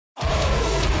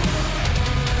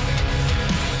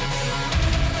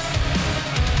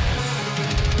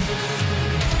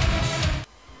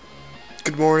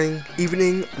morning,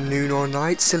 evening, noon or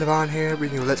night, SteelOfIron here,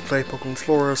 bringing you Let's Play Pokemon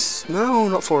Florist. No,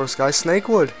 not Florist, guys,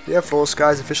 Snakewood. Yeah, Florist Sky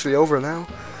is officially over now.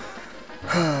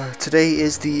 Today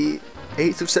is the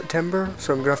 8th of September,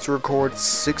 so I'm going to have to record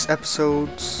 6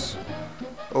 episodes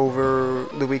over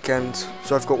the weekend,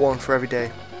 so I've got one for every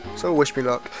day. So wish me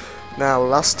luck. Now,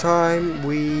 last time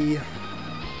we...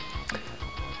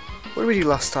 What did we do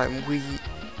last time? We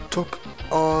took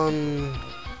on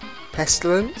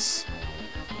Pestilence,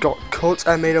 got cut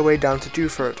and made our way down to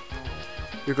Dewford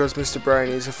because Mr.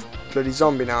 Brownie is a bloody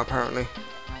zombie now apparently,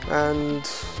 and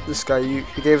this guy,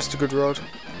 he gave us the good rod.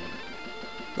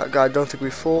 That guy I don't think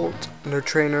we fought, no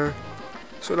trainer,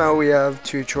 so now we have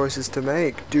two choices to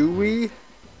make. Do we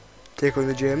take on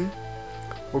the gym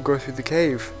or go through the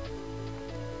cave?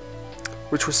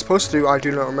 Which we're supposed to do, I do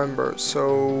not remember.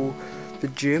 So the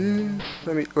gym,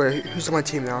 wait, who's on my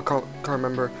team now? I can't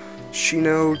remember.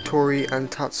 Shino, Tori,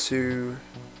 and Tatsu.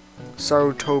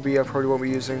 Sarutobi I probably won't be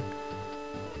using.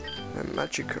 And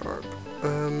Magikarp.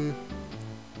 What I'm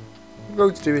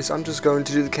going to do is I'm just going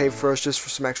to do the cave first just for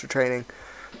some extra training.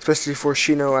 Especially for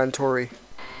Shino and Tori.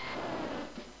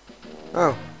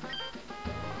 Oh,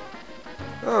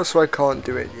 so I can't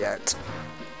do it yet.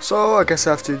 So I guess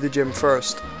I have to do the gym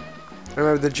first. I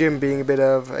remember the gym being a bit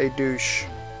of a douche.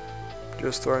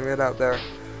 Just throwing it out there.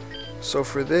 So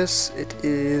for this, it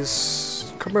is...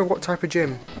 I can't remember what type of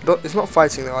gym. It's not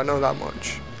fighting though, I know that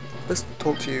much. Let's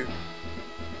talk to you.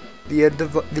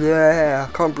 I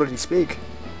can't bloody speak.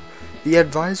 The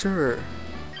advisor.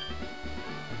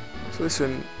 So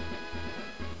listen.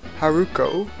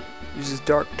 Haruko uses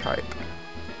dark type.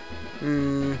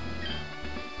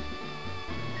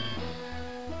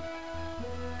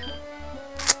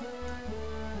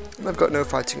 I've got no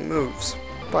fighting moves.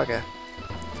 Bugger.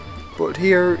 But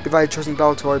here, if I had chosen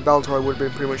Baltoy would have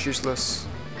been pretty much useless.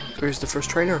 So here's the first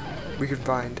trainer we could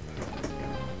find.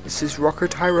 This is Rocker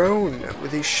Tyrone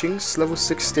with his Shinx level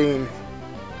 16.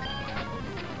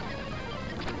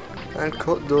 And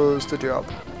Cut does the job.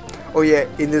 Oh yeah,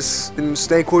 in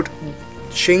Snakewood,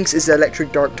 Shinx is the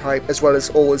electric dark type as well as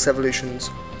all its evolutions.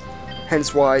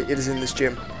 Hence why it is in this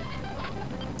gym.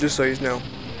 Just so you know.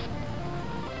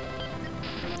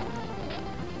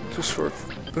 Just for...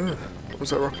 what was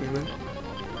that rocking then?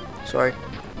 Sorry.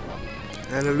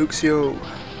 And a Luxio.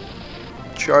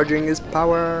 Charging his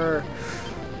power.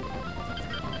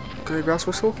 Can I grass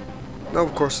whistle? No,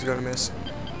 of course he's gonna miss.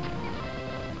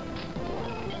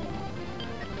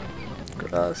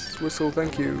 Grass whistle,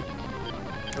 thank you.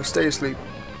 Now stay asleep.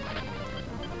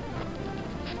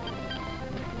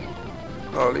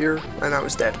 Oh, ear, and now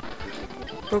it's dead.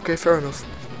 Okay, fair enough.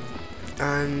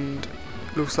 And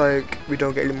looks like we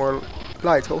don't get any more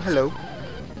light. Oh, hello.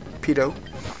 Pedo.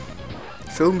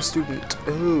 Film student.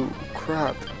 Oh,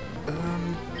 crap.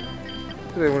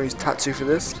 I don't want to use Tatsu for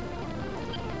this.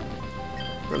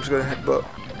 I'm just going to headbutt.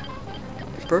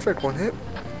 Perfect, one hit.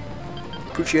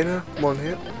 Puchina, one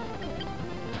hit.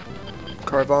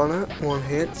 Carvana, one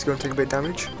hit. It's going to take a bit of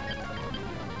damage.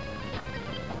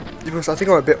 Because I think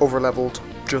I'm a bit over leveled.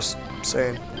 Just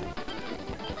saying.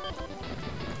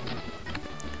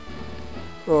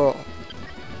 Oh.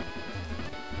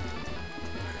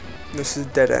 This is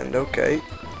dead end, okay.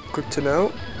 Good to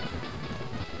know.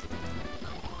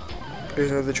 Here's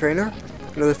another trainer.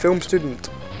 Another film student.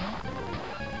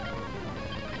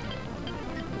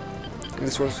 And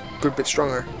this one's a good bit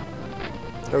stronger.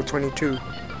 Level 22. I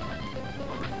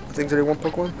think there's only one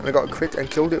Pokemon. And I got a crit and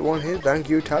killed it one hit. Thank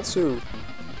you, Tatsu.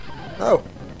 Oh.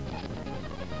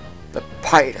 The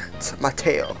pirate,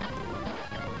 Mateo.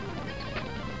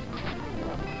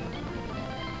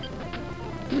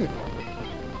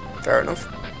 Fair enough.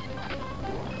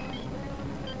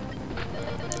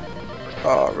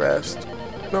 Oh, rest.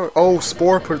 No, oh,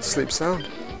 Spore put it to sleep sound.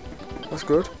 That's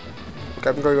good.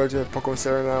 Okay, I'm going to go to Pokemon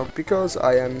Center now because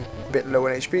I am a bit low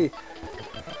in HP.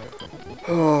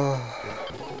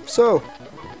 So,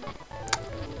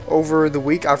 over the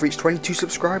week I've reached 22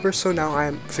 subscribers, so now I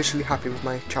am officially happy with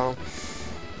my channel.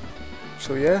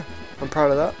 So yeah, I'm proud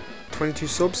of that. 22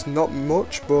 subs, not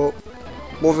much, but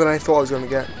more than I thought I was going to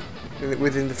get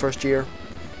within the first year.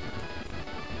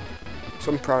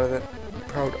 So I'm proud of it.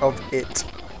 Proud of it.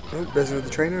 Oh, there's another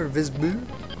trainer, Visbu,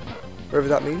 whatever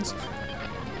that means.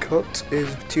 Cut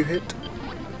is 2 hit.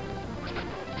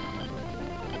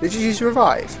 Did you use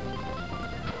revive?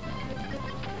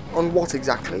 On what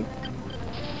exactly?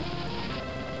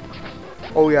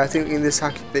 Oh yeah, I think in this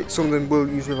hack some of them will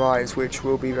use revives, which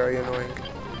will be very annoying.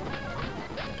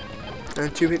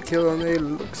 And 2-hit kill on a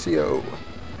Luxio.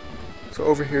 So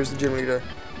over here is the gym leader.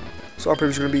 So I'm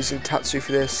probably going to be using Tatsu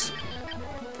for this.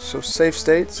 So save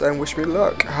states and wish me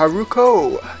luck.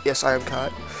 Haruko! Yes, I am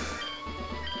Cat.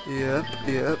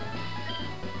 Yep.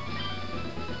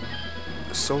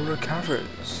 Solar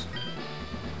Caverns.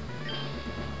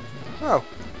 Oh.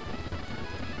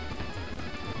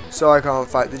 So I can't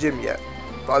fight the gym yet.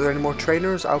 But are there any more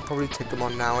trainers? I'll probably take them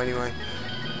on now anyway.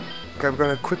 Okay, we're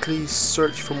gonna quickly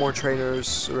search for more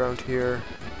trainers around here.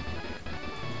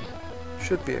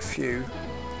 Should be a few.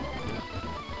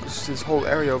 There's this whole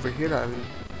area over here that hasn't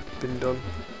been done.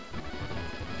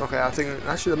 Okay, I think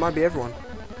actually that might be everyone.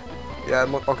 Yeah,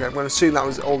 okay, I'm gonna assume that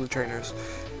was all the trainers.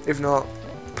 If not,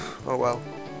 oh well.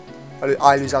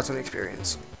 I lose out on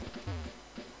experience.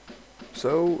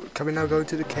 So, can we now go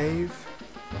to the cave?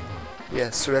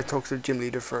 Yes, so let's talk to the gym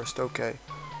leader first, okay.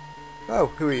 Oh,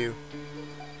 who are you?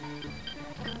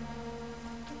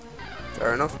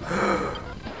 Fair enough.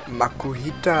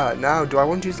 Makuhita. Now, do I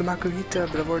want to use the Makuhita?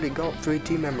 But I've already got 3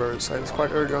 team members. It's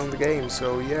quite early on in the game,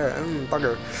 so yeah,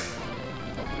 bugger.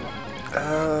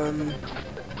 I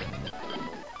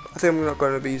think I'm not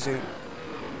going to be using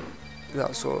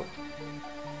that sort.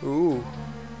 Ooh.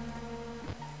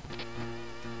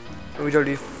 And we don't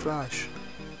need flash.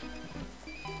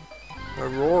 A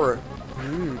Rawr.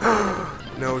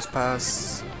 Nose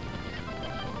pass.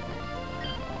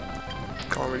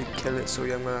 Can't really kill it, so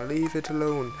yeah, I'm gonna leave it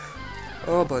alone.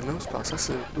 Oh, but nose pass, that's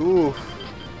it. Ooh.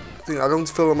 I don't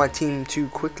fill up my team too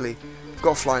quickly. I've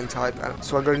got a flying type,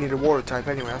 so I'm gonna need a water type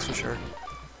anyway, that's for sure.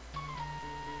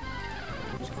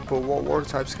 But what water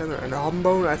types can there? And a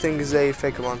Humbone, I think, is a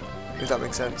Pokemon, if that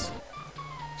makes sense.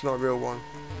 It's not a real one.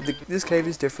 This cave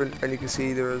is different, and you can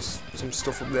see there's some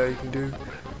stuff up there you can do.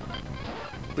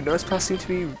 But nose pass seems to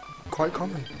be quite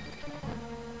common.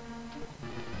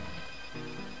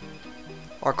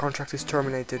 Our contract is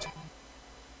terminated.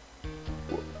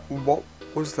 What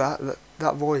was that?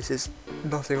 That voice is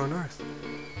nothing on earth.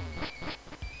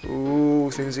 Ooh,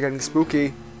 things are getting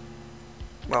spooky.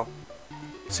 Well,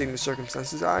 seeing the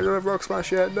circumstances, I don't have Rock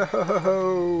Smash yet.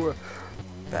 No,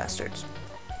 bastards.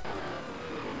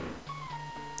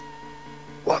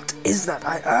 What is that?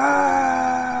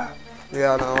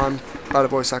 Yeah, no, I'm bad at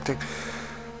voice acting.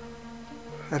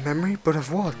 A memory, but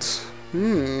of what?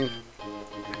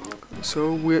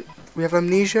 So we have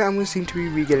amnesia and we seem to be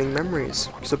re-getting memories,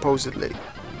 supposedly.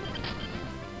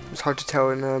 It's hard to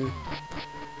tell in the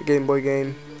Game Boy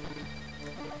game.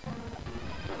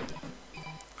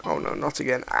 Oh no, not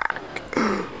again.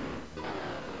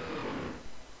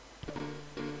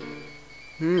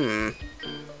 I'm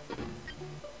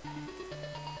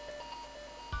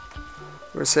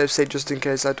gonna save state just in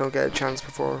case I don't get a chance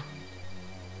before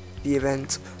the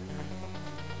event.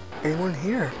 Anyone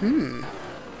here?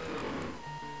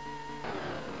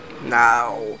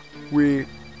 Now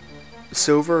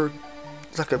silver.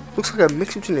 It's like looks like a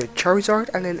mix between a Charizard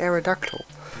and an Aerodactyl,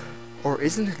 or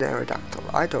isn't it an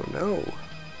Aerodactyl? I don't know.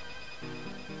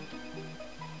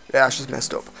 Yeah, it's just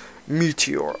messed up.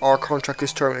 Meteor. Our contract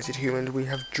is terminated, human. We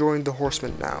have joined the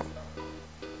Horsemen now.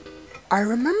 I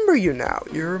remember you now.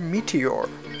 You're Meteor.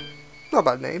 Not a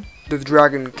bad name. The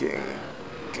Dragon King.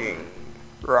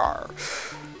 Rawr.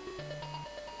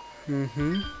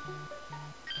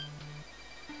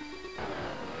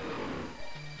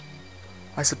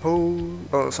 I suppose...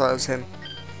 Oh, sorry, that's him.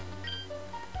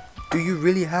 Do you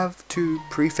really have to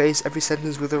preface every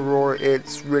sentence with a roar?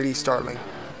 It's really startling.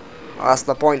 Oh, that's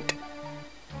the point.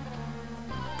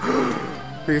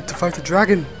 We get to fight the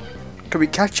dragon. Can we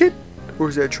catch it? Or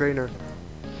is it a trainer?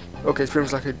 Okay, it's pretty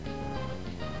much like a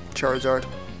Charizard.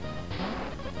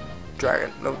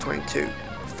 Dragon, level 22.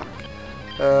 Fuck.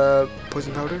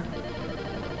 Poison powder?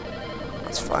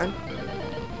 That's fine.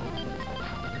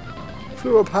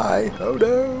 Flew up high. Oh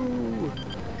no!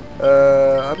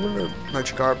 I'm gonna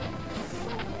Magikarp.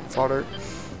 Fodder.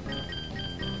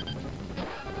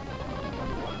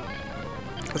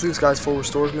 I think this guy's full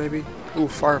restores maybe. Ooh,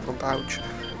 fire pump, ouch.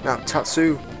 Now,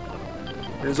 Tatsu.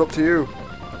 It is up to you.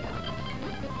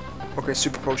 Okay,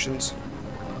 super potions.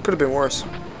 Could have been worse.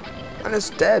 And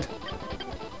it's dead.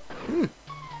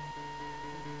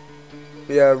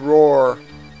 Yeah, Rawr.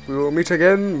 We will meet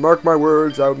again. Mark my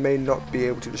words, I may not be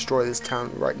able to destroy this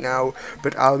town right now,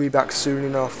 but I'll be back soon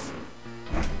enough.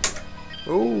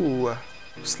 Ooh.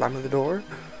 Slamming the door.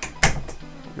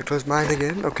 Let me close mine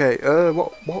again. Okay,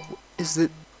 what is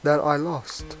it that I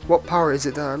lost? What power is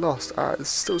it that I lost? It's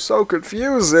still so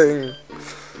confusing.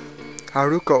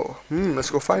 Haruko.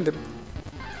 Let's go find him.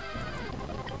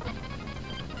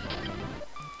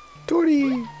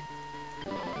 Tori.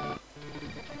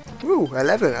 Ooh,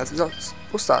 11.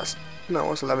 What's that? No,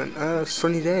 what's 11?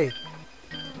 Sunny day.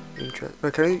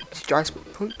 Interesting. Can I use Ice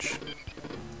Punch?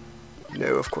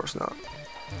 No, of course not.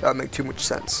 That would make too much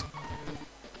sense.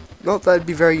 Not that it'd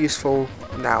be very useful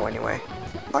now anyway.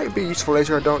 Might be useful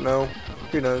later, I don't know.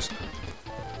 Who knows.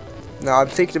 Now I'm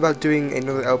thinking about doing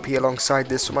another LP alongside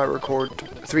this, so I might record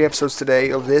 3 episodes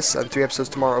today of this and 3 episodes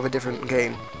tomorrow of a different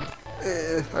game.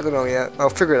 I don't know yet. I'll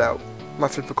figure it out.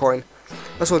 Might flip a coin.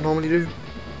 That's what I normally do.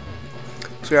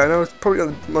 So yeah, I know it's probably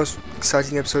not the most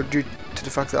exciting episode due to the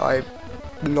fact that I'm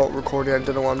not recording and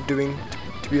don't know what I'm doing,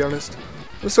 to be honest.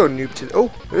 I'm so noob to...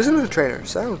 Oh, there's another trainer.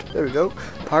 Sound. There we go.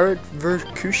 Pirate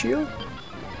Vercutio?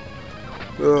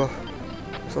 Ugh.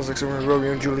 Sounds like some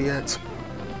Romeo and Juliet.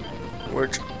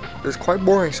 Which is quite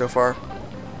boring so far.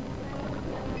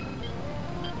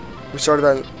 We started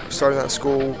that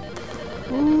school,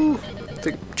 I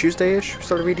think Tuesday-ish. We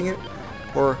started reading it.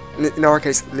 Or, in our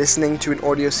case, listening to an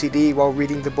audio CD while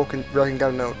reading the book and writing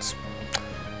down notes.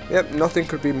 Yep, nothing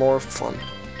could be more fun.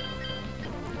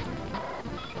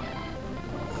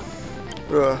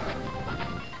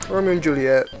 Romeo and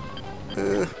Juliet.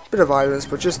 Bit of violence,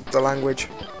 but just the language.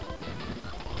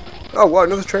 Oh, what,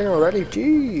 another trainer already?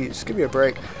 Jeez, give me a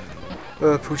break.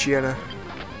 Pucciana.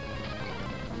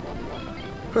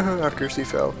 Accuracy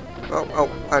fell. Oh,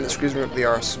 and it screws me up the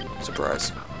arse.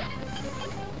 Surprise.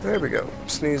 There we go.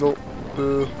 Sneasel.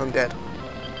 I'm dead.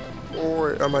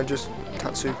 Or am I just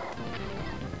Tatsu?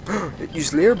 It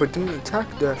used Leer but didn't attack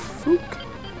the Fook.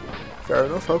 Fair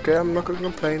enough, okay, I'm not gonna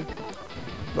complain.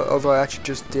 But although I actually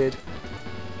just did.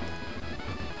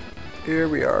 Here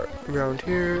we are. Around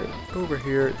here. Over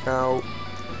here. Now,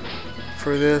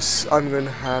 for this, I'm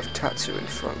gonna have Tatsu in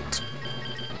front.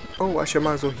 Oh, actually I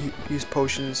might as well use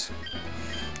potions.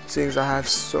 Seeing as I have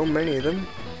so many of them.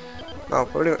 Oh,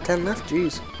 I've only got 10 left,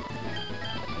 jeez.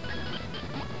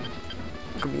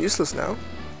 Could be useless now.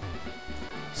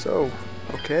 So,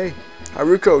 okay.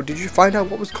 Haruko, did you find out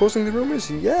what was causing the rumors?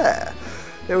 Yeah!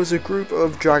 There was a group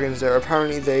of dragons there.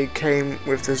 Apparently they came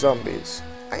with the zombies.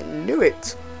 I knew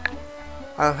it!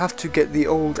 I'll have to get the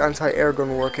old anti-air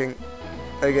gun working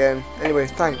again. Anyway,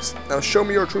 thanks. Now show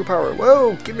me your true power.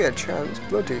 Whoa, give me a chance.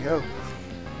 Bloody hell.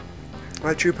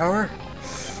 My true power?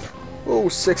 Oh,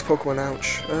 6 Pokemon,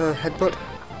 ouch. Headbutt.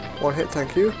 1 hit,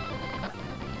 thank you.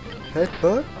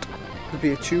 Headbutt. Would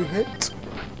be a 2 hit.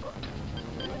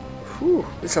 Whew,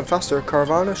 this time faster.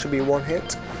 Carvana should be 1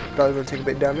 hit. But I'm going to take a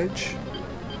bit of damage.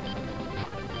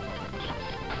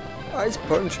 Ice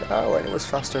Punch. Oh, and it was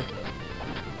faster.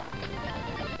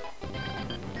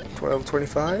 12,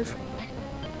 25.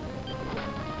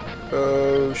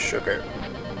 Oh, sugar.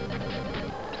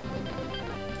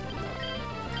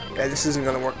 Yeah, this isn't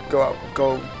gonna work.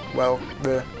 Go well.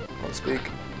 I'll speak.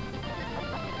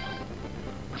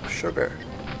 Sugar.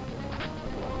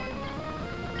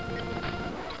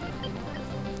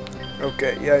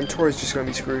 Okay, yeah, and Tori's just gonna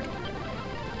be screwed.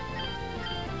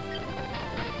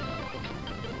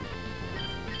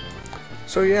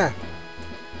 So yeah,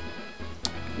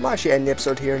 I might actually end the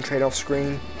episode here and trade off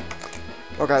screen.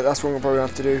 Okay, that's what we're probably gonna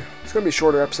have to do. It's gonna be a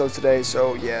shorter episode today,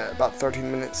 so yeah, about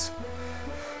 13 minutes.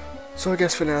 So I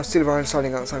guess for now, SteelOfIron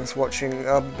signing out. Thanks for watching.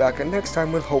 I'll be back, and next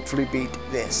time we'll hopefully beat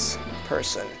this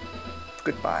person.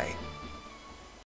 Goodbye.